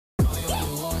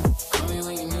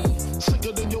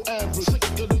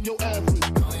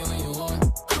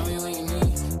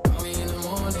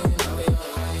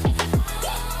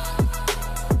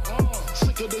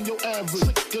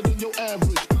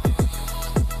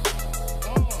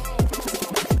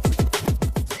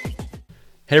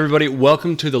Hey everybody,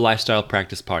 welcome to the Lifestyle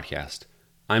Practice Podcast.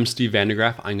 I'm Steve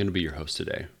Vandegraff. I'm going to be your host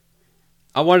today.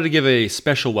 I wanted to give a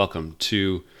special welcome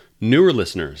to newer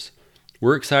listeners.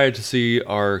 We're excited to see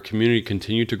our community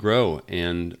continue to grow,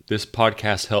 and this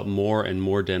podcast help more and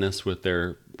more dentists with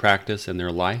their practice and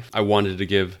their life. I wanted to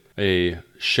give a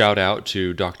shout out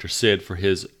to Dr. Sid for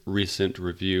his recent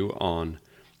review on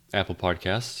Apple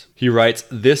Podcasts. He writes,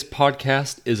 "This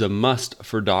podcast is a must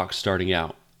for docs starting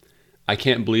out. I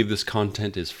can't believe this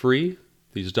content is free.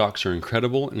 These docs are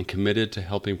incredible and committed to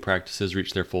helping practices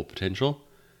reach their full potential.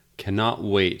 Cannot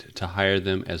wait to hire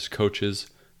them as coaches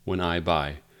when I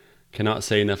buy. Cannot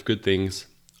say enough good things.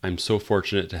 I'm so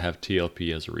fortunate to have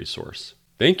TLP as a resource."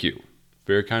 Thank you.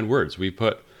 Very kind words. We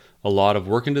put a lot of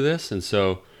work into this, and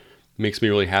so it makes me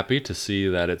really happy to see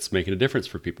that it's making a difference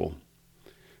for people.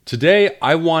 Today,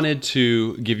 I wanted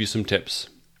to give you some tips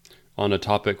on a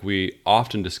topic we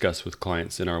often discuss with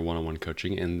clients in our one-on-one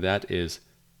coaching, and that is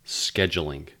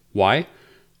scheduling. Why?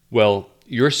 Well,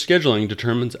 your scheduling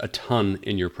determines a ton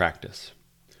in your practice.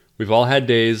 We've all had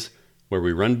days where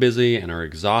we run busy and are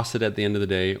exhausted at the end of the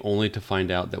day, only to find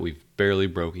out that we've barely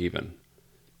broke even.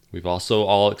 We've also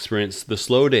all experienced the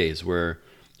slow days where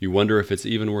you wonder if it's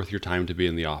even worth your time to be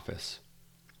in the office.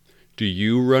 Do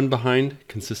you run behind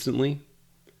consistently?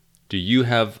 Do you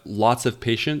have lots of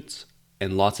patients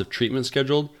and lots of treatment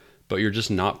scheduled, but you're just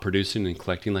not producing and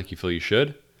collecting like you feel you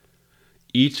should?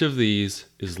 Each of these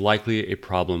is likely a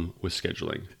problem with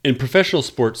scheduling. In professional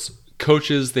sports,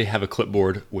 coaches, they have a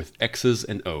clipboard with X's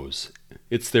and O's.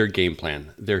 It's their game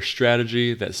plan, their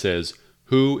strategy that says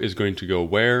who is going to go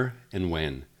where and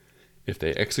when. If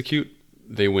they execute,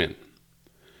 they win.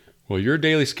 Well, your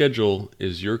daily schedule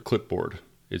is your clipboard.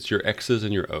 It's your X's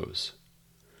and your O's.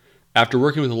 After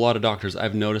working with a lot of doctors,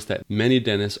 I've noticed that many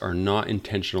dentists are not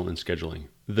intentional in scheduling.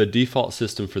 The default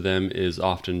system for them is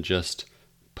often just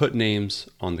put names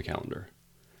on the calendar.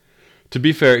 To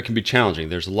be fair, it can be challenging.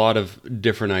 There's a lot of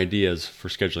different ideas for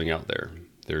scheduling out there.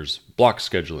 There's block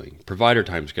scheduling, provider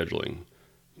time scheduling,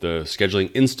 the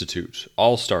Scheduling Institute,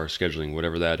 all-star scheduling,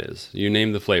 whatever that is. You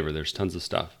name the flavor, there's tons of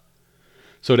stuff.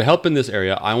 So to help in this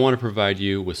area, I want to provide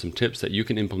you with some tips that you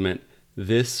can implement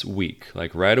this week,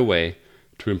 like right away,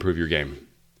 to improve your game.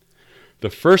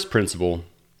 The first principle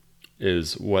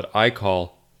is what I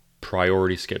call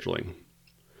priority scheduling.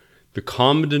 The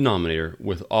common denominator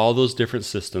with all those different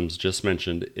systems just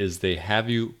mentioned is they have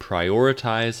you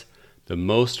prioritize the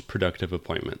most productive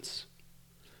appointments.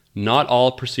 Not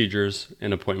all procedures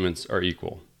and appointments are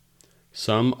equal.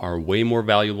 Some are way more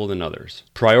valuable than others.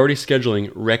 Priority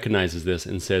scheduling recognizes this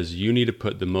and says you need to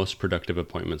put the most productive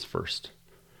appointments first.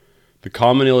 The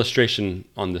common illustration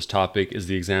on this topic is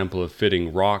the example of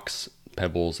fitting rocks,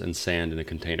 pebbles, and sand in a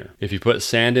container. If you put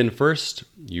sand in first,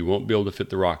 you won't be able to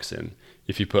fit the rocks in.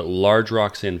 If you put large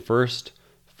rocks in first,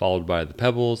 followed by the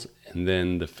pebbles, and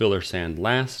then the filler sand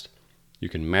last, you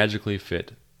can magically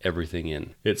fit everything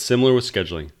in. It's similar with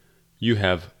scheduling. You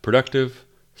have productive,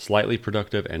 slightly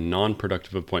productive, and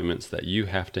non-productive appointments that you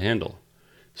have to handle.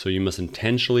 So you must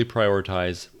intentionally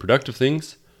prioritize productive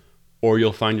things, or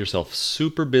you'll find yourself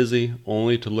super busy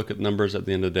only to look at numbers at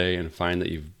the end of the day and find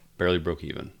that you've barely broke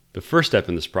even. The first step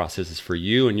in this process is for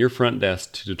you and your front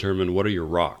desk to determine what are your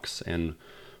rocks and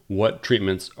what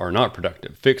treatments are not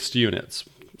productive. Fixed units,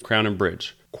 crown and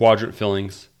bridge, quadrant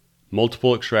fillings,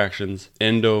 multiple extractions,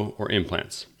 endo, or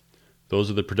implants. Those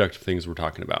are the productive things we're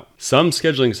talking about. Some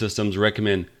scheduling systems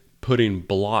recommend putting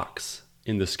blocks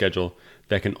in the schedule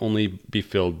that can only be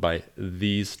filled by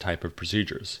these type of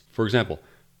procedures. For example,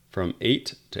 from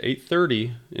 8 to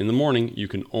 8:30 in the morning, you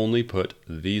can only put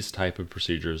these type of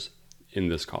procedures in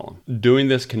this column. Doing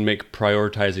this can make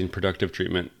prioritizing productive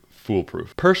treatment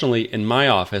foolproof. Personally, in my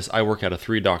office, I work out of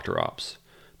 3 doctor ops,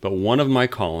 but one of my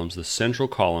columns, the central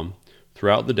column,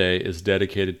 throughout the day is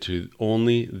dedicated to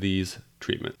only these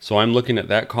treatments. So I'm looking at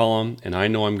that column, and I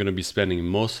know I'm going to be spending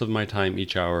most of my time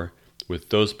each hour with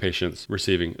those patients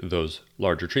receiving those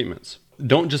larger treatments.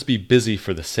 Don't just be busy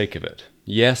for the sake of it.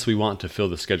 Yes, we want to fill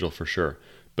the schedule for sure,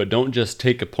 but don't just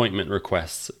take appointment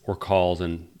requests or calls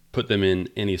and put them in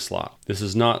any slot. This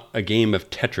is not a game of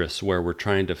Tetris where we're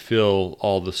trying to fill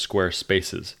all the square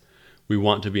spaces. We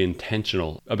want to be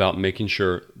intentional about making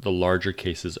sure the larger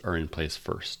cases are in place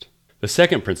first. The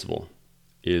second principle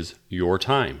is your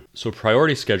time. So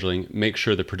priority scheduling makes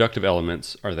sure the productive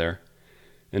elements are there,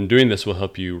 and doing this will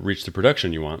help you reach the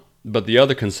production you want. But the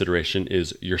other consideration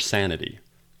is your sanity.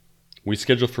 We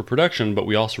schedule for production, but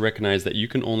we also recognize that you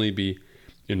can only be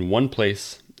in one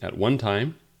place at one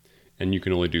time, and you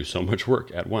can only do so much work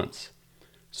at once.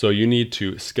 So you need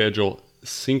to schedule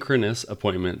synchronous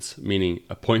appointments, meaning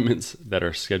appointments that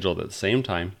are scheduled at the same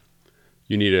time.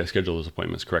 you need to schedule those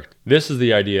appointments correct. This is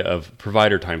the idea of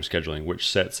provider time scheduling, which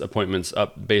sets appointments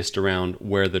up based around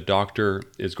where the doctor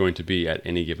is going to be at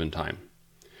any given time.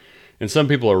 And some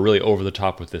people are really over the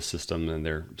top with this system, and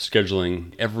they're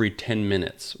scheduling every 10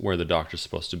 minutes where the doctor's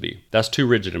supposed to be. That's too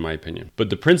rigid in my opinion. But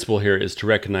the principle here is to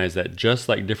recognize that just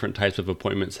like different types of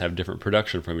appointments have different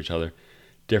production from each other,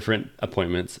 different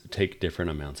appointments take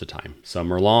different amounts of time.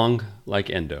 Some are long, like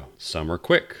endo. Some are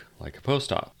quick, like a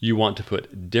post-op. You want to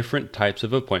put different types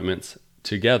of appointments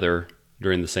together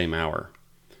during the same hour.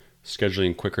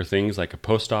 Scheduling quicker things like a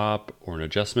post-op or an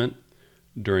adjustment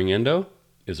during endo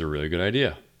is a really good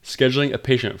idea. Scheduling a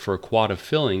patient for a quad of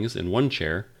fillings in one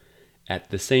chair at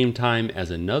the same time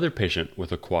as another patient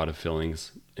with a quad of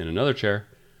fillings in another chair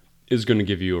is going to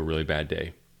give you a really bad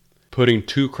day. Putting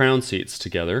 2 crown seats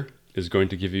together is going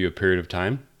to give you a period of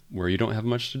time where you don't have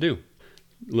much to do.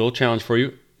 Little challenge for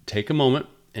you, take a moment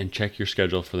and check your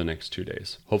schedule for the next 2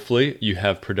 days. Hopefully you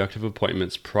have productive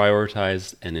appointments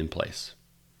prioritized and in place.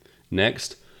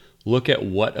 Next, look at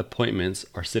what appointments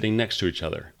are sitting next to each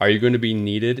other. Are you going to be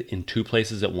needed in 2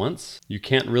 places at once? You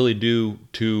can't really do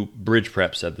 2 bridge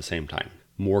preps at the same time.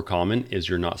 More common is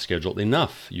you're not scheduled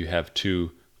enough. You have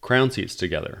 2 crown seats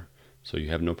together, so you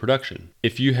have no production.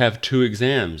 If you have 2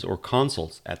 exams or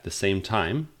consults at the same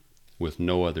time with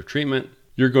no other treatment,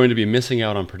 you're going to be missing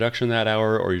out on production that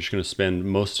hour, or you're just going to spend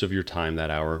most of your time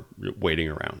that hour waiting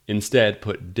around. Instead,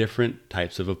 put different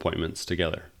types of appointments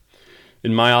together.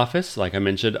 In my office, like I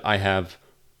mentioned, I have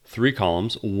 3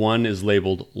 columns. One is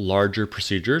labeled larger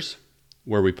procedures,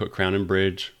 where we put crown and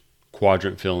bridge,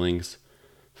 quadrant fillings,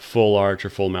 full arch or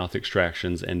full mouth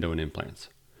extractions, endo and implants.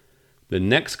 The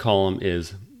next column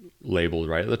is labeled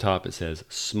right at the top. It says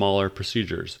smaller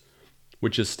procedures,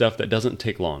 which is stuff that doesn't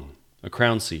take long. A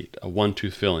crown seat, a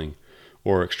 1-tooth filling,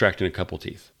 or extracting a couple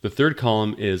teeth. The third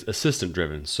column is assistant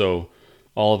driven. So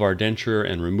all of our denture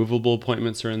and removable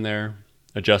appointments are in there.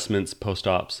 Adjustments,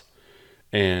 post-ops,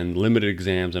 and limited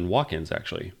exams and walk-ins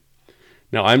actually.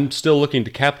 Now I'm still looking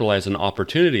to capitalize on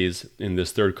opportunities in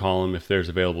this third column if there's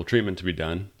available treatment to be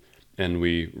done, and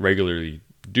we regularly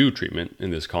do treatment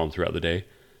in this column throughout the day,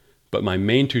 but my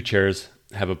main 2 chairs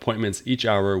have appointments each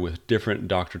hour with different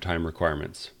doctor time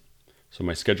requirements. So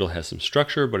my schedule has some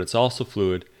structure, but it's also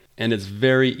fluid, and it's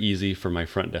very easy for my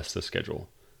front desk to schedule.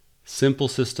 Simple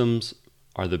systems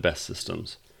are the best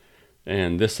systems.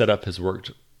 And this setup has worked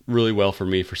really well for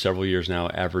me for several years now,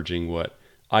 averaging what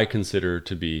I consider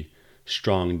to be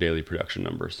strong daily production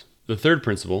numbers. The third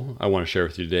principle I want to share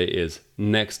with you today is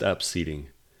next up seating.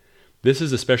 This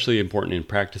is especially important in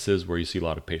practices where you see a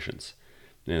lot of patients.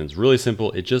 And it's really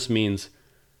simple. It just means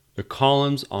the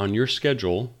columns on your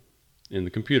schedule in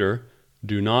the computer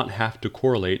do not have to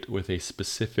correlate with a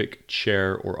specific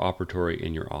chair or operatory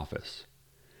in your office.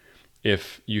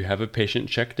 If you have a patient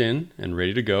checked in and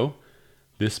ready to go,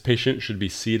 this patient should be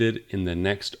seated in the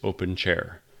next open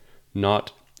chair,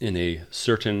 not in a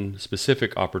certain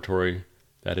specific operatory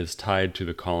that is tied to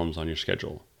the columns on your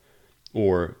schedule,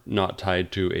 or not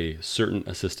tied to a certain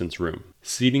assistant's room.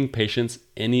 Seating patients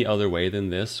any other way than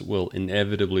this will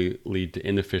inevitably lead to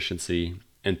inefficiency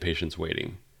and patients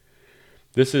waiting.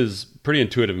 This is pretty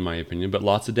intuitive in my opinion, but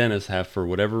lots of dentists have, for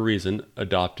whatever reason,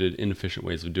 adopted inefficient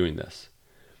ways of doing this.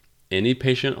 Any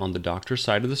patient on the doctor's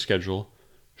side of the schedule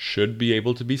should be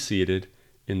able to be seated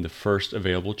in the first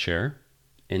available chair,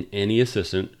 and any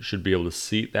assistant should be able to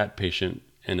seat that patient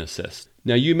and assist.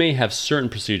 Now, you may have certain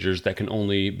procedures that can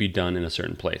only be done in a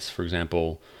certain place. For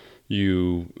example,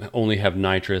 you only have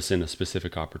nitrous in a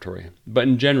specific operatory. But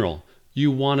in general,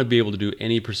 you want to be able to do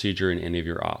any procedure in any of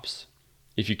your ops.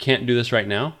 If you can't do this right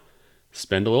now,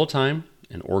 spend a little time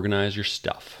and organize your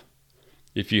stuff.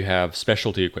 If you have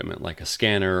specialty equipment like a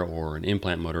scanner or an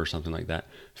implant motor or something like that,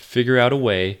 figure out a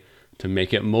way to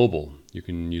make it mobile. You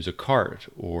can use a cart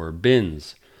or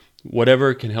bins,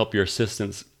 whatever can help your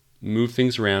assistants move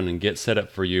things around and get set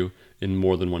up for you in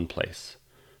more than one place.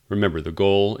 Remember, the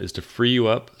goal is to free you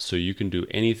up so you can do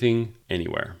anything,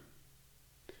 anywhere.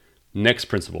 Next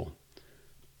principle,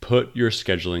 put your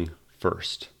scheduling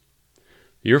first.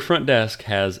 Your front desk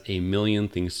has a million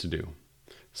things to do.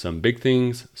 Some big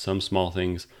things, some small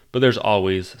things, but there's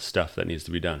always stuff that needs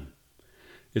to be done.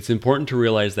 It's important to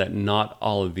realize that not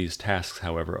all of these tasks,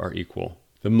 however, are equal.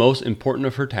 The most important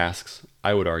of her tasks,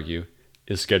 I would argue,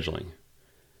 is scheduling.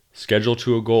 Schedule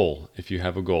to a goal if you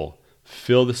have a goal.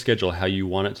 Fill the schedule how you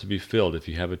want it to be filled if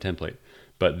you have a template.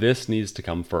 But this needs to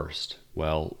come first.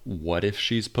 Well, what if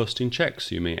she's posting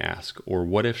checks, you may ask? Or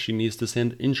what if she needs to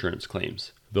send insurance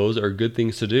claims? Those are good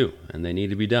things to do, and they need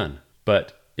to be done.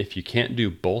 But if you can't do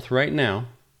both right now,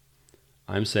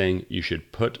 I'm saying you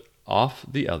should put off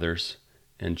the others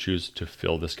and choose to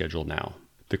fill the schedule now.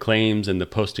 The claims and the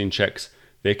posting checks,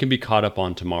 they can be caught up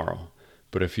on tomorrow.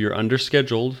 But if you're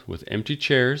underscheduled with empty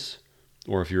chairs,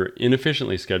 or if you're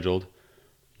inefficiently scheduled,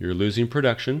 you're losing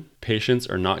production, patients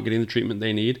are not getting the treatment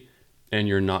they need, and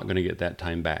you're not going to get that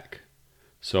time back.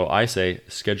 So I say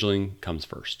scheduling comes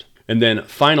first. And then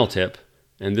final tip,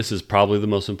 and this is probably the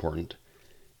most important,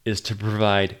 is to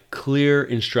provide clear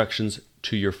instructions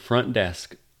to your front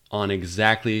desk on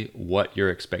exactly what your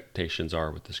expectations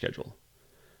are with the schedule.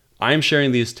 I'm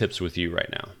sharing these tips with you right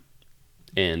now,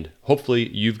 and hopefully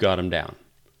you've got them down.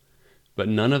 But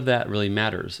none of that really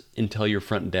matters until your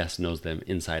front desk knows them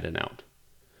inside and out.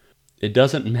 It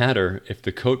doesn't matter if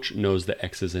the coach knows the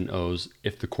X's and O's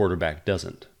if the quarterback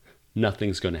doesn't.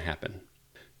 Nothing's going to happen.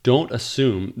 Don't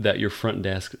assume that your front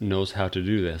desk knows how to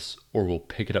do this or will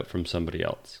pick it up from somebody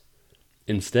else.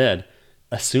 Instead,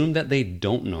 assume that they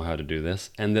don't know how to do this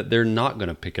and that they're not going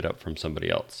to pick it up from somebody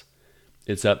else.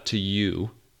 It's up to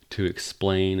you to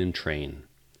explain and train.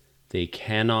 They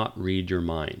cannot read your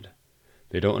mind.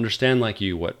 They don't understand like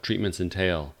you what treatments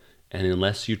entail, and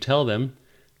unless you tell them,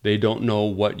 they don't know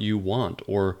what you want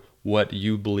or what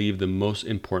you believe the most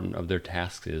important of their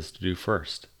tasks is to do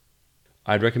first.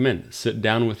 I'd recommend sit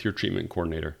down with your treatment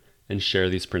coordinator and share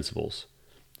these principles.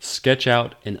 Sketch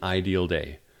out an ideal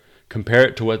day. Compare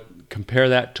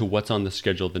that to what's on the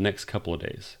schedule the next couple of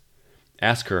days.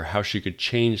 Ask her how she could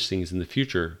change things in the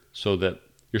future so that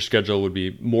your schedule would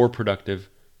be more productive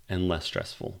and less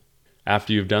stressful.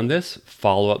 After you've done this,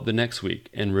 follow up the next week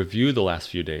and review the last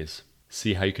few days.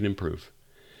 See how you can improve.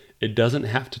 It doesn't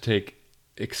have to take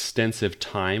extensive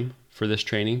time for this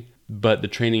training, but the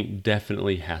training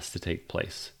definitely has to take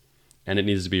place, and it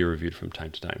needs to be reviewed from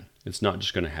time to time. It's not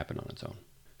just going to happen on its own.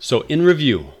 So in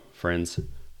review, friends,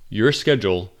 your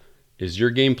schedule is your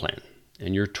game plan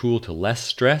and your tool to less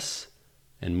stress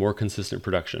and more consistent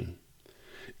production.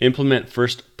 Implement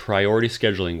first priority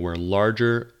scheduling where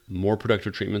larger, more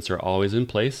productive treatments are always in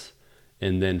place,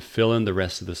 and then fill in the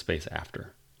rest of the space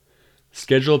after.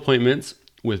 Schedule appointments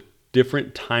with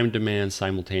different time demands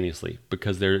simultaneously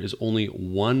because there is only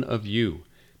one of you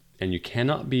and you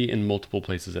cannot be in multiple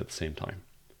places at the same time.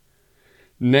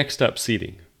 Next up,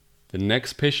 seating. The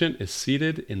next patient is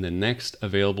seated in the next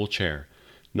available chair,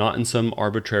 not in some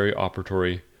arbitrary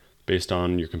operatory based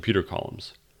on your computer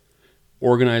columns.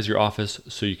 Organize your office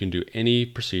so you can do any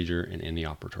procedure in any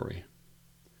operatory.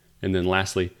 And then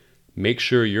lastly, make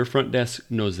sure your front desk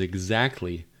knows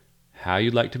exactly how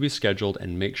you'd like to be scheduled,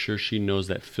 and make sure she knows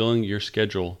that filling your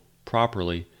schedule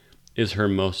properly is her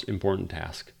most important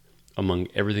task among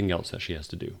everything else that she has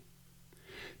to do.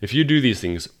 If you do these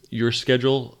things, your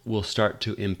schedule will start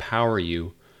to empower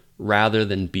you rather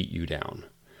than beat you down.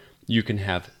 You can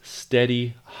have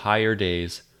steady, higher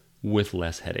days with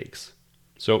less headaches.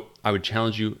 So I would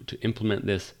challenge you to implement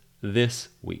this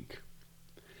week.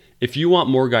 If you want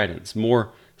more guidance,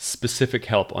 more specific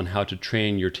help on how to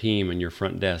train your team and your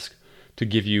front desk to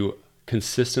give you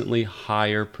consistently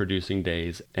higher producing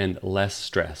days and less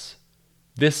stress,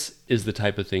 this is the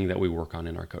type of thing that we work on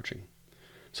in our coaching.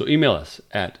 So email us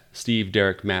at Steve,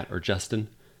 Derek, Matt, or Justin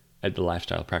at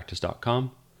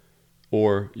thelifestylepractice.com,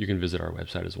 or you can visit our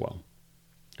website as well.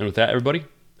 And with that, everybody,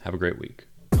 have a great week.